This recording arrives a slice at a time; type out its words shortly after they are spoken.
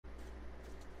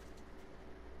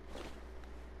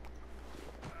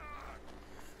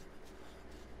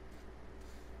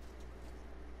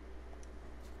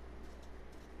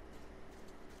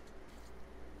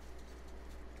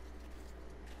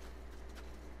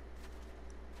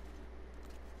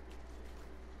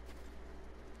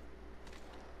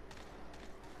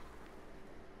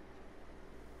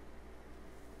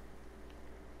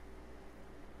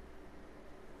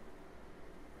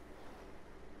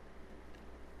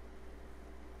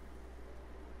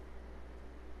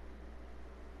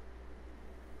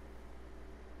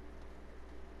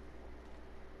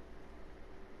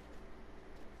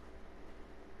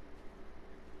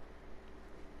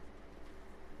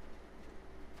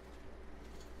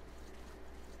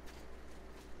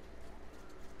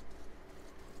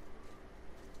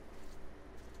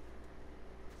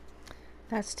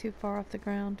That's too far off the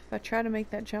ground. If I try to make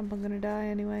that jump, I'm gonna die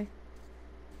anyway.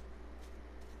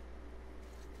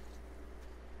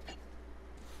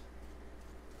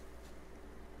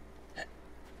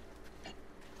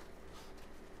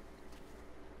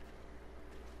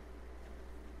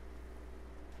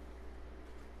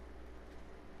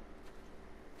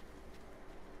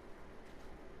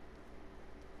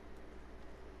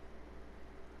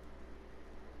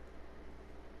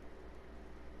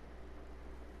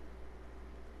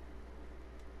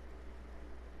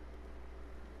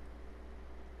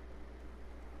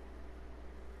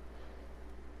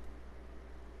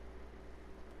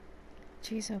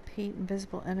 Jeez, oh Pete,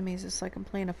 invisible enemies. It's like I'm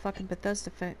playing a fucking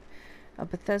Bethesda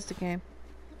game.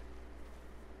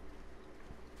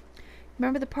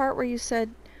 Remember the part where you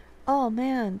said, "Oh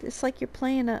man, it's like you're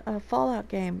playing a Fallout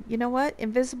game." You know what?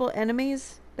 Invisible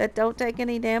enemies that don't take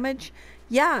any damage.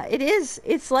 Yeah, it is.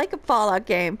 It's like a Fallout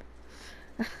game.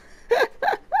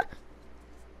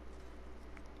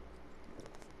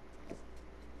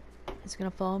 It's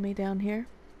gonna follow me down here.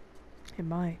 It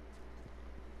might.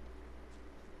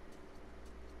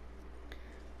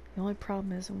 The only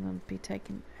problem is I'm going to be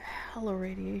taking hella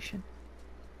radiation.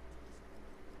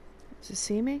 Does it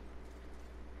see me?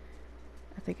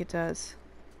 I think it does.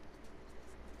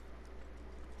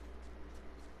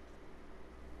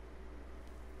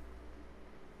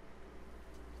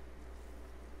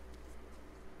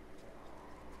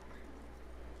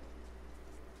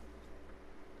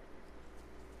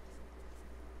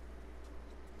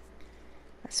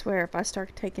 I swear, if I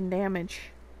start taking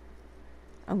damage,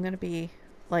 I'm going to be,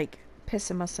 like,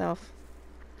 pissing myself.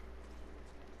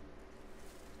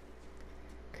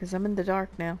 Because I'm in the dark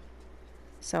now.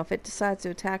 So if it decides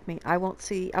to attack me, I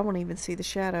won't even see the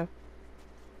shadow.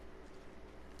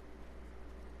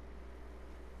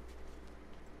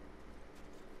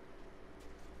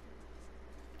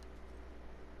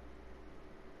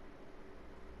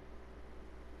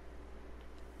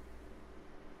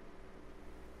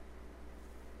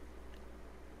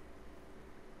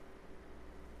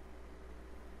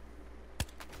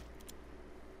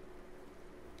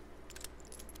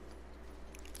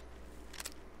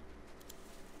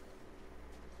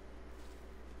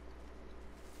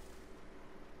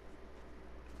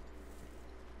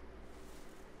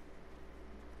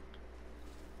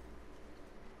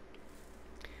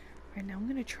 Alright, now I'm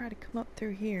going to try to come up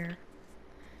through here.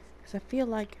 Because I feel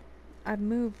like I've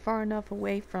moved far enough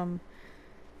away from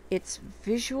its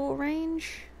visual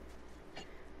range.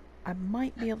 I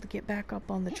might be able to get back up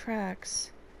on the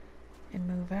tracks and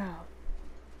move out.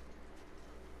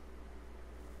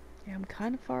 Yeah, I'm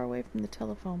kind of far away from the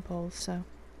telephone poles, so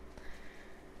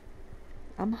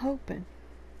I'm hoping.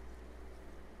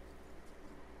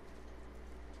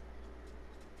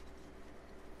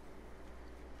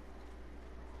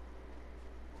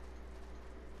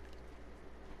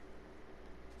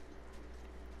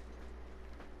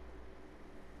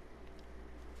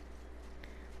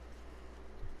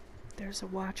 There's a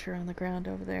watcher on the ground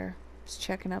over there. Just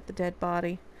checking out the dead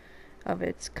body of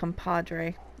its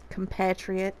compatriot.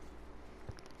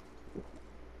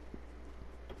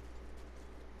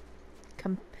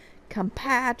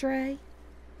 Compadre?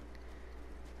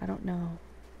 I don't know.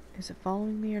 Is it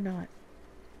following me or not?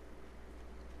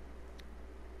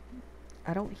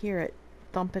 I don't hear it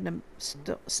thumping and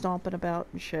stomping about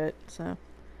and shit, so.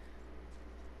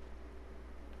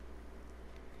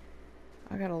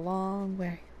 I got a long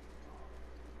way.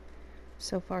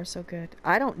 So far, so good.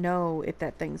 I don't know if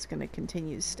that thing's gonna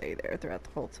continue to stay there throughout the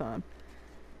whole time.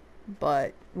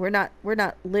 But we're not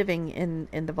living in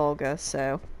the Volga,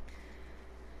 so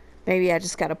maybe I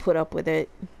just gotta put up with it.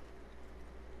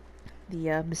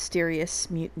 The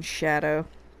mysterious mutant shadow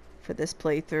for this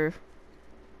playthrough.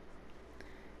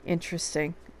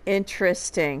 Interesting.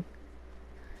 Interesting.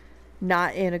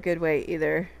 Not in a good way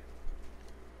either.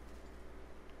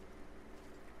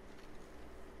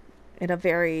 In a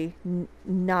very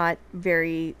not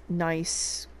very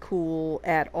nice, cool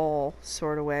at all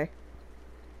sort of way.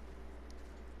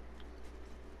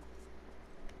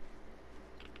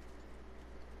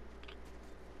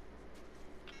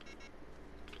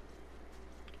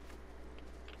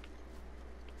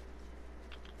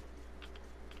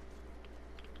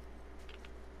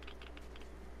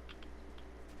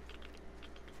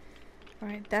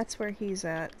 Alright, that's where he's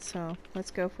at, so let's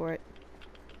go for it.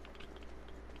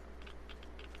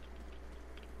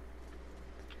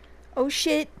 Oh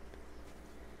shit!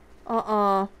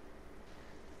 One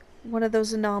of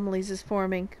those anomalies is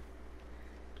forming.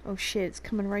 Oh shit, it's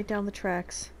coming right down the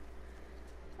tracks.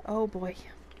 Oh boy.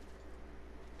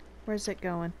 Where's it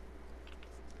going?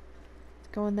 It's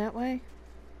going that way?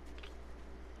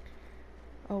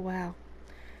 Oh, wow.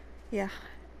 Yeah.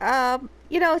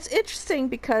 You know, it's interesting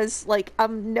because, like,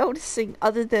 I'm noticing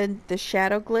other than the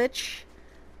shadow glitch,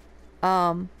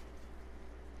 um,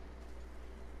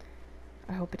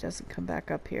 I hope it doesn't come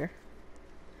back up here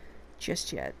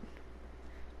just yet.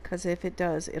 Because if it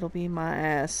does, it'll be my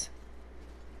ass.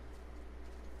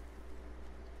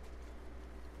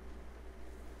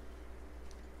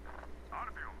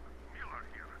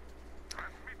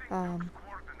 Um,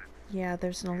 yeah,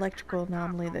 there's an electrical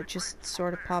anomaly that just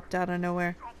sort of popped out of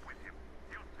nowhere.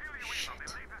 Shit.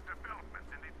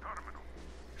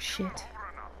 Shit.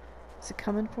 Is it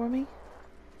coming for me?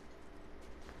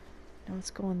 No,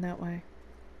 it's going that way.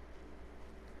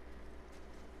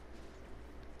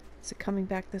 Is it coming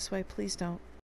back this way? Please don't.